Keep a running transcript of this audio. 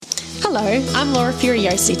Hello, I'm Laura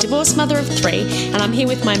Furiosi, divorced mother of 3, and I'm here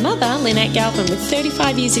with my mother, Lynette Galvin, with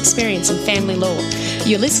 35 years' experience in family law.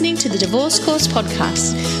 You're listening to the Divorce Course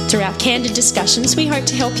podcast. Through our candid discussions, we hope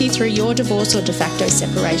to help you through your divorce or de facto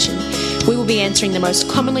separation. We will be answering the most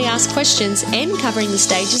commonly asked questions and covering the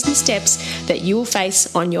stages and steps that you will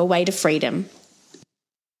face on your way to freedom.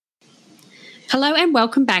 Hello and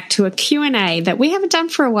welcome back to a Q&A that we haven't done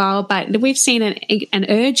for a while, but we've seen an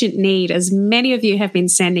urgent need, as many of you have been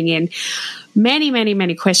sending in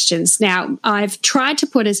many questions. Now, I've tried to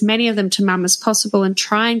put as many of them to Mum as possible and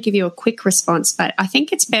try and give you a quick response, but I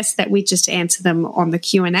think it's best that we just answer them on the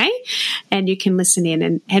Q&A and you can listen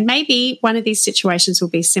in, and maybe one of these situations will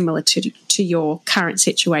be similar to your current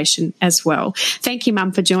situation as well. Thank you,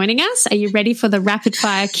 Mum, for joining us. Are you ready for the rapid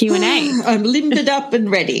fire Q&A? I'm limbered up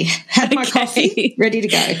and ready. Had my coffee, ready to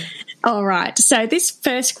go. All right. So this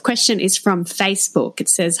first question is from Facebook. It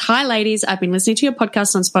says, "Hi, ladies. I've been listening to your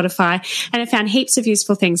podcast on Spotify and I found heaps of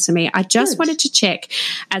useful things for me. I just wanted to check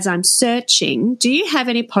as I'm searching, do you have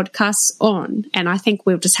any podcasts on?" And I think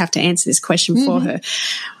we'll just have to answer this question for her.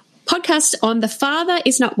 Podcast on the father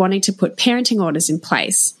is not wanting to put parenting orders in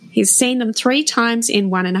place. He's seen them 3 times in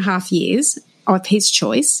 1.5 years of his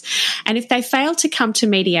choice. And if they fail to come to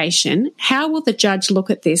mediation, how will the judge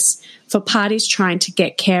look at this for parties trying to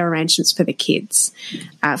get care arrangements for the kids?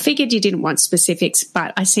 Figured you didn't want specifics,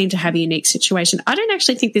 but I seem to have a unique situation. I don't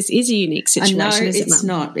actually think this is a unique situation. No, is it, it's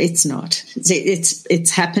Mum? not. It's not.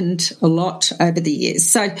 It's happened a lot over the years.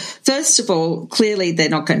 So first of all, clearly they're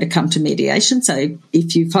not going to come to mediation. So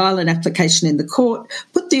if you file an application in the court,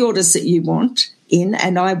 put the orders that you want in,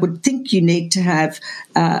 and I would think you need to have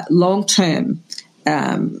long-term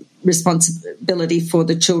responsibility for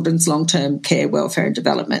the children's long-term care, welfare and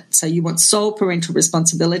development. So you want sole parental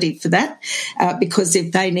responsibility for that, because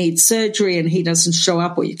if they need surgery and he doesn't show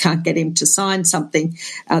up or you can't get him to sign something,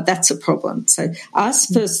 that's a problem. So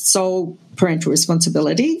ask for sole parental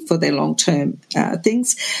responsibility for their long-term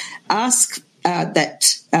things. Ask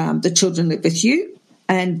that the children live with you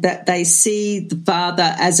and that they see the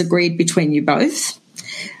father as agreed between you both.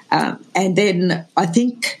 And then I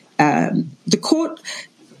think the court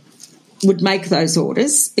would make those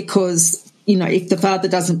orders because, you know, if the father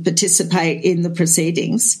doesn't participate in the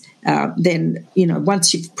proceedings, then, you know,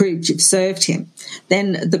 once you've proved you've served him,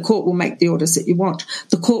 then the court will make the orders that you want.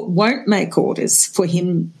 The court won't make orders for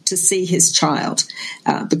him to see his child.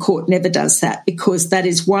 The court never does that because that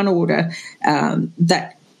is one order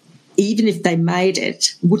that, even if they made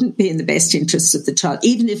it, wouldn't be in the best interests of the child.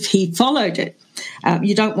 Even if he followed it,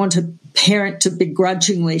 you don't want a parent to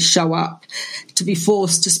begrudgingly show up, to be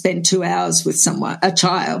forced to spend 2 hours with a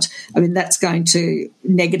child. I mean, that's going to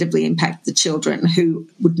negatively impact the children who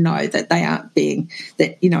would know that they aren't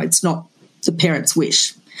it's not the parent's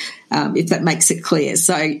wish, if that makes it clear.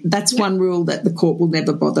 So that's one rule that the court will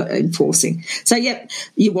never bother enforcing. So,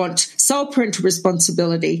 you want sole parental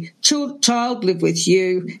responsibility, child live with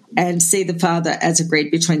you, and see the father as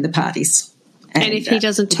agreed between the parties. And if he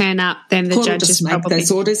doesn't turn up, then the judge is make probably... those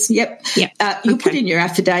orders. Yep. You'll put in your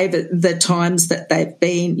affidavit the times that they've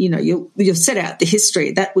been, you know, you'll set out the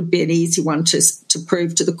history. That would be an easy one to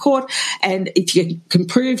prove to the court. And if you can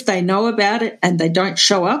prove they know about it and they don't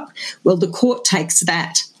show up, well, the court takes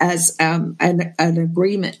that as an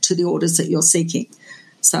agreement to the orders that you're seeking.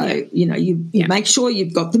 So, you make sure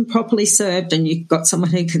you've got them properly served and you've got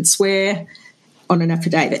someone who can swear on an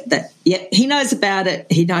affidavit that, he knows about it,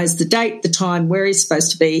 he knows the date, the time, where he's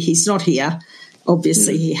supposed to be, he's not here.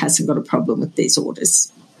 Obviously, he hasn't got a problem with these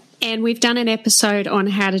orders. And we've done an episode on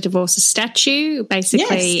how to divorce a statue,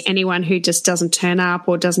 basically anyone who just doesn't turn up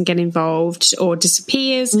or doesn't get involved or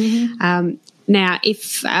disappears. Now,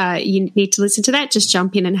 if you need to listen to that, just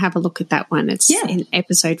jump in and have a look at that one. It's in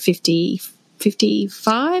episode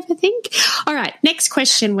 55, I think. All right, next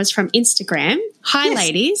question was from Instagram. Hi,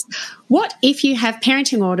 ladies. What if you have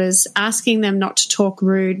parenting orders asking them not to talk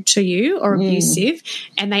rude to you or abusive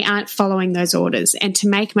and they aren't following those orders? And to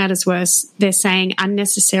make matters worse, they're saying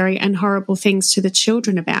unnecessary and horrible things to the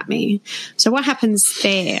children about me. So what happens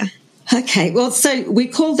there? Okay, well, so we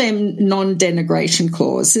call them non-denigration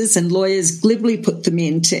clauses, and lawyers glibly put them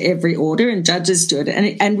into every order and judges do it.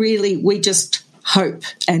 And really, we just hope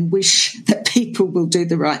and wish that people will do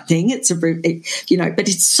the right thing. But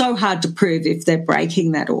it's so hard to prove if they're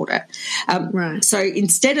breaking that order. Right. So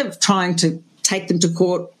instead of trying to take them to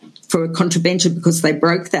court for a contravention because they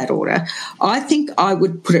broke that order, I think I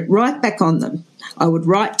would put it right back on them. I would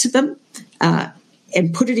write to them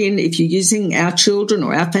and put it in, if you're using Our Children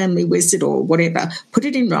or Our Family Wizard or whatever, put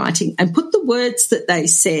it in writing and put the words that they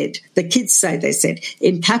said, the kids say they said,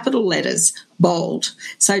 in capital letters, bold.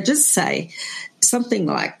 So just say something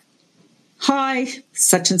like, hi,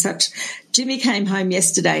 such and such. Jimmy came home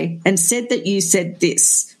yesterday and said that you said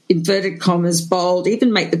this, inverted commas, bold,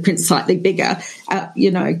 even make the print slightly bigger, that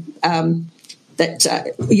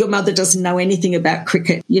your mother doesn't know anything about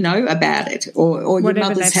cricket, about it, or your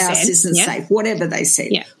mother's house isn't safe, whatever they said.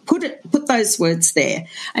 Yeah. Put those words there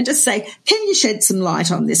and just say, can you shed some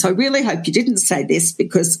light on this? I really hope you didn't say this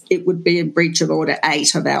because it would be in breach of Order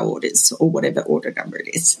 8 of our orders or whatever order number it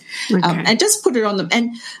is. Okay. And just put it on them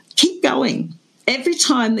and keep going. Every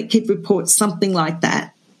time the kid reports something like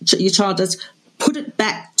that, your child does, put it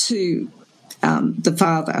back to the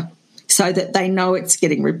father, so that they know it's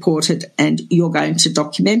getting reported and you're going to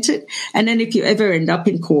document it. And then if you ever end up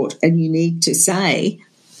in court and you need to say,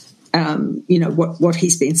 what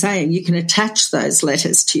he's been saying, you can attach those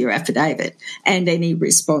letters to your affidavit and any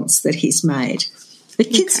response that he's made. But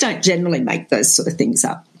kids don't generally make those sort of things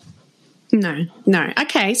up. No.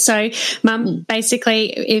 Okay, so Mum,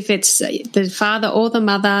 basically, if it's the father or the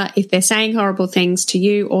mother, if they're saying horrible things to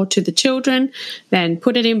you or to the children, then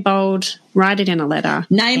put it in bold, write it in a letter.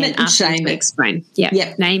 Name it and shame it. Explain.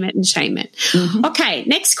 Yeah, name it and shame it. Mm-hmm. Okay,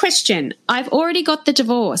 next question. I've already got the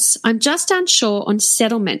divorce. I'm just unsure on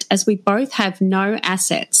settlement as we both have no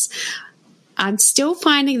assets. I'm still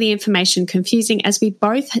finding the information confusing as we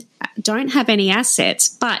both don't have any assets,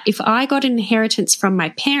 but if I got an inheritance from my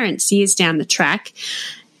parents years down the track,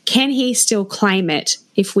 can he still claim it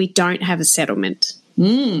if we don't have a settlement?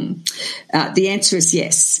 The answer is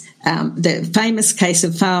yes. The famous case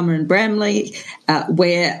of Farmer and Bramley,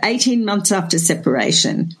 where 18 months after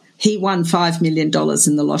separation, he won $5 million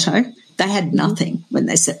in the lotto. They had nothing when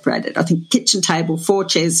they separated. I think kitchen table, 4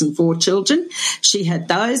 chairs and 4 children. She had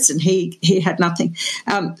those and he had nothing.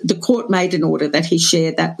 The court made an order that he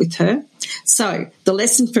shared that with her. So the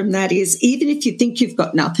lesson from that is even if you think you've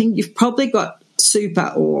got nothing, you've probably got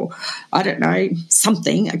super or, I don't know,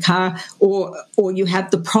 something, a car, or you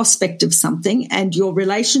have the prospect of something and your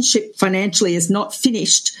relationship financially is not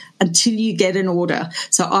finished until you get an order.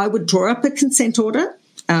 So I would draw up a consent order.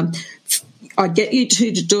 I'd get you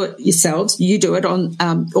two to do it yourselves. You do it on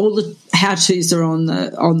all the how-tos are on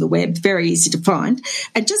the web, very easy to find,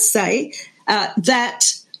 and just say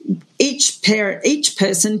that each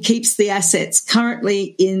person keeps the assets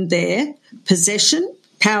currently in their possession,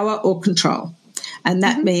 power, or control, and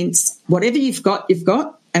that means whatever you've got,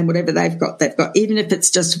 and whatever they've got. Even if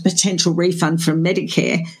it's just a potential refund from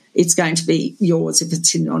Medicare, it's going to be yours if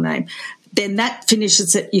it's in your name. Then that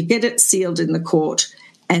finishes it. You get it sealed in the court,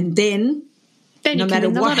 and then no matter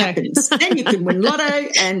what happens, then you can win lotto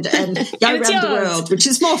and go around the world, which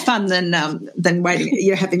is more fun than waiting.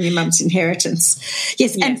 You're having your mum's inheritance.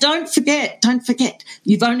 Yes, and don't forget,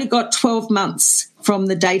 you've only got 12 months from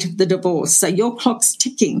the date of the divorce, so your clock's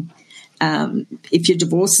ticking. If your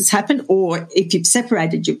divorce has happened, or if you've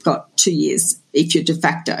separated, you've got 2 years if you're de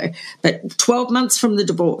facto, but 12 months from the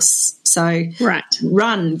divorce. So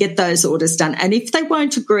run, get those orders done. And if they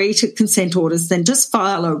won't agree to consent orders, then just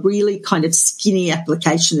file a really kind of skinny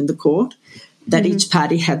application in the court that each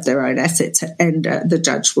party have their own assets, and the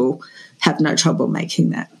judge will have no trouble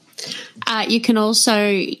making that. You can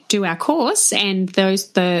also do our course and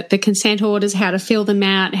the consent orders, how to fill them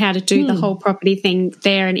out, how to do the whole property thing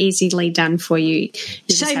there and easily done for you.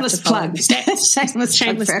 Shameless plug. Shameless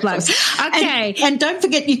plug. Okay. And don't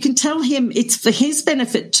forget, you can tell him it's for his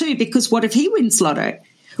benefit too, because what if he wins lotto?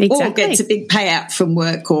 Exactly. Or gets a big payout from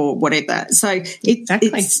work or whatever. So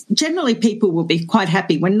it's generally people will be quite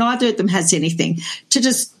happy when neither of them has anything to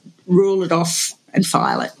just rule it off and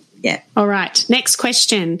file it. Yeah. All right. Next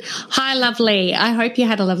question. Hi, lovely. I hope you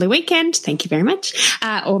had a lovely weekend. Thank you very much.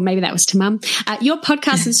 Or maybe that was to Mum. Your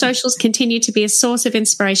podcast and socials continue to be a source of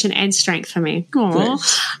inspiration and strength for me.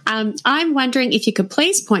 I'm wondering if you could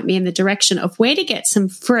please point me in the direction of where to get some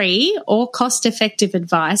free or cost-effective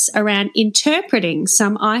advice around interpreting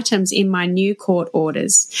some items in my new court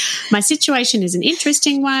orders. My situation is an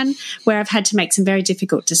interesting one where I've had to make some very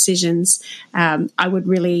difficult decisions. I would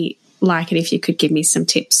really like it if you could give me some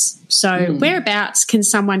tips. So whereabouts can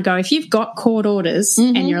someone go if you've got court orders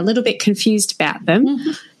and you're a little bit confused about them?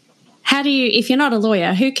 How do you, if you're not a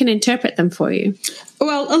lawyer, who can interpret them for you?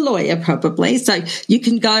 Well, a lawyer probably. So you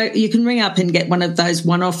can ring up and get one of those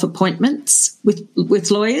one-off appointments with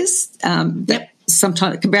lawyers.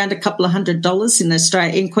 Sometimes around $200 in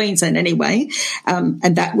Australia, in Queensland anyway,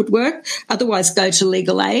 and that would work. Otherwise, go to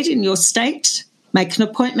legal aid in your state. Make an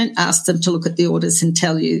appointment, ask them to look at the orders and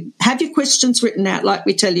tell you. Have your questions written out like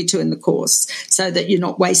we tell you to in the course so that you're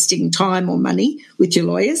not wasting time or money with your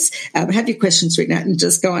lawyers. Have your questions written out and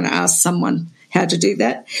just go and ask someone how to do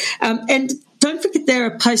that. And don't forget there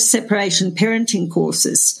are post-separation parenting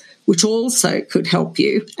courses which also could help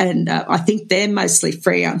you. And I think they're mostly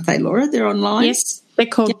free, aren't they, Laura? They're online? Yes. They're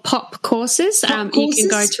called POP courses. You can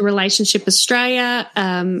go to Relationship Australia,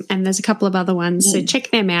 and there's a couple of other ones. So check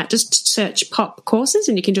them out. Just search POP courses,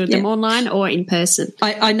 and you can do them online or in person.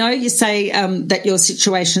 I know you say that your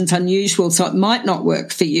situation's unusual, so it might not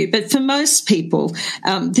work for you. But for most people,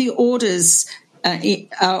 the orders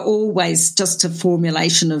are always just a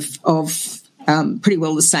formulation of pretty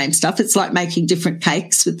well the same stuff. It's like making different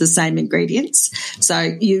cakes with the same ingredients.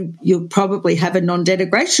 So you'll probably have a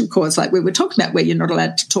non-denigration clause like we were talking about, where you're not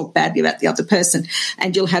allowed to talk badly about the other person,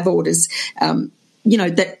 and you'll have orders,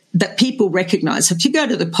 that people recognise. If you go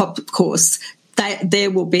to the POP course,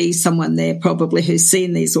 there will be someone there probably who's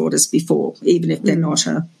seen these orders before, even if they're not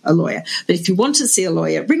a lawyer. But if you want to see a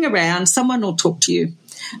lawyer, ring around, someone will talk to you.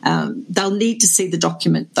 They'll need to see the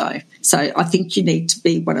document, though. So I think you need to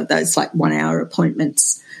be one of those 1 hour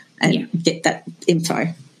appointments and get that info.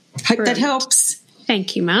 Hope that helps.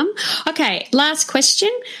 Thank you, Mum. Okay, last question.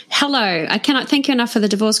 Hello. I cannot thank you enough for the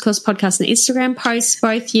Divorce Course podcast and Instagram posts.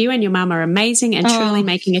 Both you and your mum are amazing and truly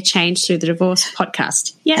making a change through the Divorce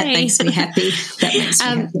podcast. Yay. That makes me happy.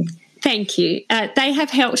 Thank you. They have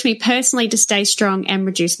helped me personally to stay strong and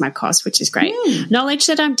reduce my costs, which is great. Knowledge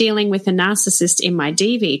that I'm dealing with a narcissist in my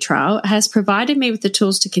DV trial has provided me with the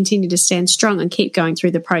tools to continue to stand strong and keep going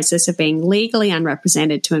through the process of being legally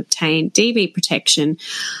unrepresented to obtain DV protection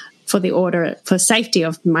for the order for safety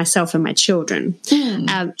of myself and my children.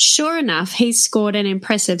 Sure enough, he's scored an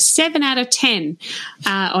impressive 7 out of 10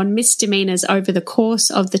 on misdemeanors over the course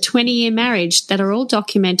of the 20-year marriage that are all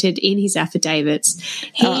documented in his affidavits.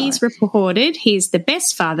 He's reported he's the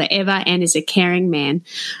best father ever and is a caring man.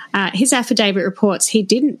 His affidavit reports he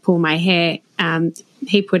didn't pull my hair.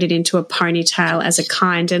 He put it into a ponytail as a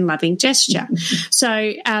kind and loving gesture.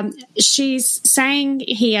 So she's saying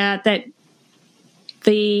here that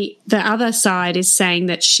the other side is saying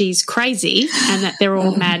that she's crazy and that they're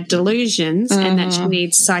all mad delusions and that she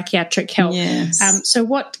needs psychiatric help. Yes. So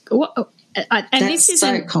what and that's this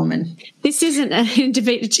isn't so common. This isn't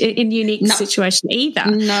an unique situation either.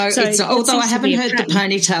 No, so although I haven't heard the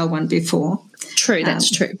ponytail one before. True, that's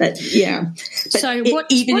true. But so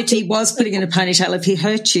if he was putting in a ponytail, if he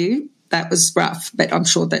hurt you, that was rough. But I'm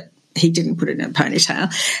sure that he didn't put it in a ponytail.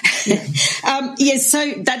 Yes,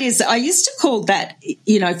 so that is, I used to call that,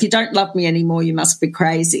 if you don't love me anymore, you must be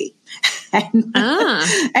crazy. And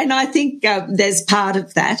I think there's part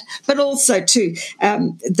of that, but also too,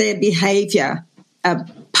 their behaviour,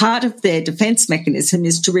 part of their defence mechanism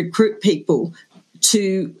is to recruit people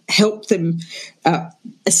to help them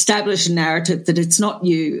establish a narrative that it's not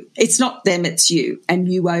you, it's not them, it's you, and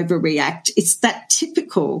you overreact. It's that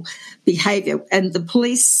typical behaviour. And the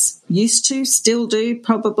police used to, still do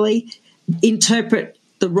probably, interpret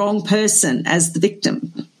the wrong person as the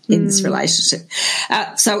victim in this relationship.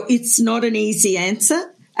 So it's not an easy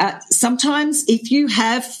answer. Sometimes if you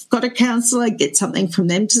have got a counsellor, get something from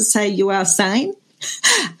them to say you are sane.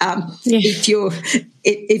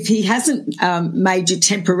 If he hasn't made you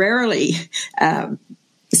temporarily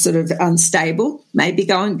sort of unstable, maybe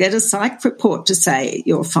go and get a psych report to say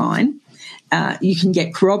you're fine. You can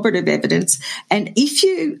get corroborative evidence. And if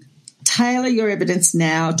you tailor your evidence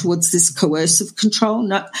now towards this coercive control,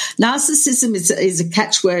 narcissism is a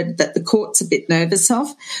catchword that the court's a bit nervous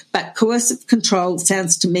of, but coercive control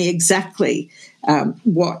sounds to me exactly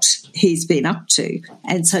what he's been up to.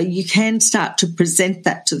 And so you can start to present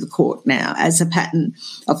that to the court now as a pattern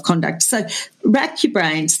of conduct. So rack your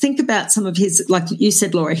brains, think about some of his, like you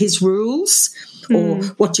said, Laura, his rules or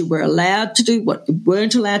what you were allowed to do, what you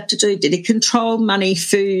weren't allowed to do. Did he control money,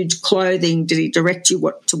 food, clothing? Did he direct you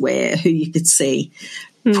what to wear, who you could see?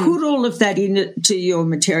 Put all of that into your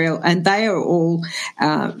material, and they are all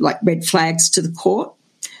like red flags to the court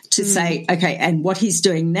to say, okay, and what he's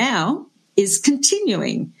doing now is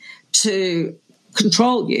continuing to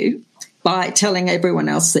control you by telling everyone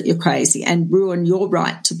else that you're crazy and ruin your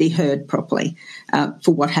right to be heard properly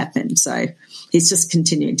for what happened. So he's just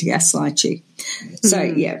continuing to gaslight you. So,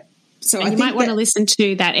 yeah. So and you might want to listen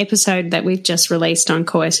to that episode that we've just released on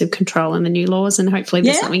coercive control and the new laws, and hopefully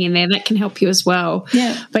there's something in there that can help you as well.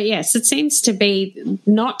 Yeah. But yes, it seems to be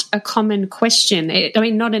not a common question.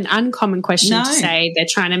 Not an uncommon question to say they're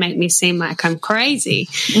trying to make me seem like I'm crazy.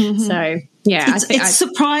 So, yeah. It's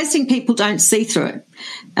surprising people don't see through it.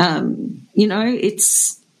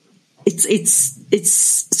 It's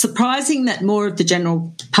surprising that more of the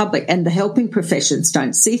general public and the helping professions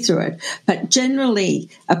don't see through it. But generally,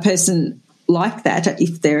 a person like that,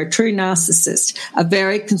 if they're a true narcissist, are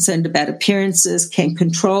very concerned about appearances, can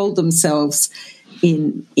control themselves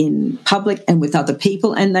in public and with other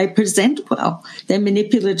people, and they present well. They're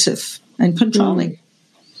manipulative and controlling.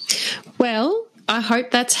 Well, I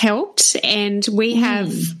hope that's helped, and we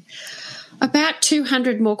have about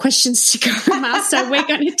 200 more questions to go, Mar. So we're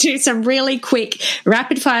going to do some really quick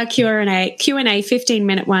rapid-fire Q&A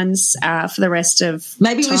 15-minute ones for the rest of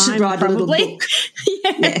Maybe time, we should write probably. a little book.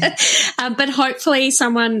 Yeah. But hopefully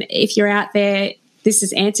someone, if you're out there, this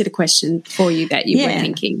has answered a question for you that you were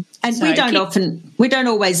thinking. And so we don't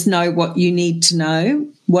always know what you need to know.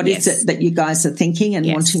 What is it that you guys are thinking and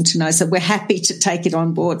wanting to know? So we're happy to take it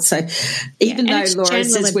on board. So even though Laura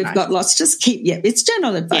says we've got lots, just keep, it's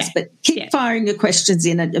general advice, but keep firing your questions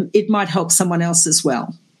in. It might help someone else as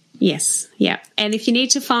well. Yes, yeah. And if you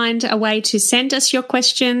need to find a way to send us your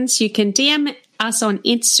questions, you can DM us on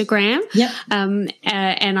Instagram. Yep.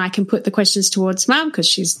 And I can put the questions towards Mum because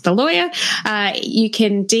she's the lawyer. You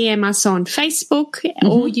can DM us on Facebook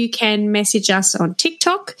or you can message us on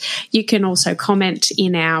TikTok. You can also comment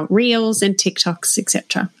in our Reels and TikToks,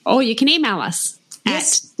 etc. Or you can email us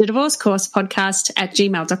at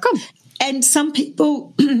thedivorcecourse.podcast@gmail.com. And some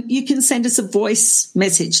people, you can send us a voice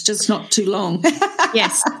message, just not too long.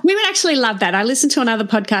 Yes, we would actually love that. I listened to another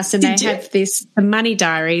podcast and they have the money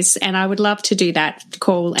diaries, and I would love to do that.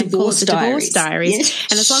 Call it the Divorce Diaries. Yes.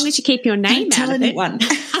 And as long as you keep your name Don't tell anyone.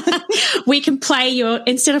 we can play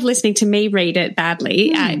instead of listening to me read it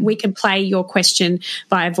badly, we can play your question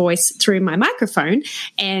via voice through my microphone,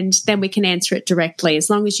 and then we can answer it directly,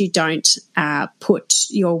 as long as you don't put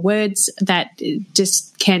your words that just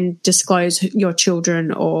can disclose your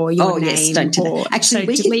children or your name. Yes, don't do that.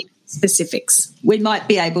 Actually, so delete specifics. We might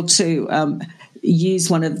be able to use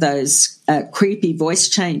one of those creepy voice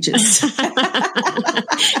changes. But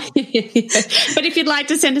if you'd like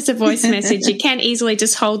to send us a voice message, you can easily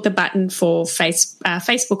just hold the button for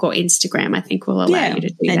Facebook or Instagram. I think will allow you to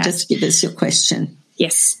do that. And just give us your question.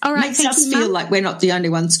 Yes. All right. Makes us feel like we're not the only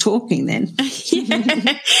ones talking then.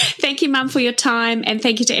 Thank you, Mum, for your time, and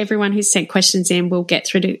thank you to everyone who's sent questions in. We'll get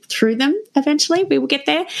through them eventually. We will get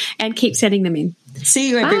there, and keep sending them in. See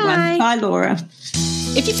you, everyone. Bye, Laura.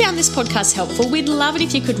 If you found this podcast helpful, we'd love it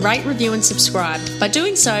if you could rate, review and subscribe. By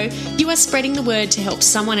doing so, you are spreading the word to help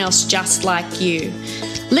someone else just like you.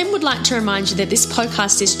 Lynn would like to remind you that this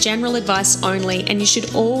podcast is general advice only, and you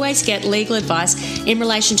should always get legal advice in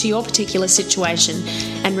relation to your particular situation.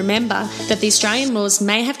 And remember that the Australian laws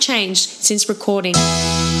may have changed since recording.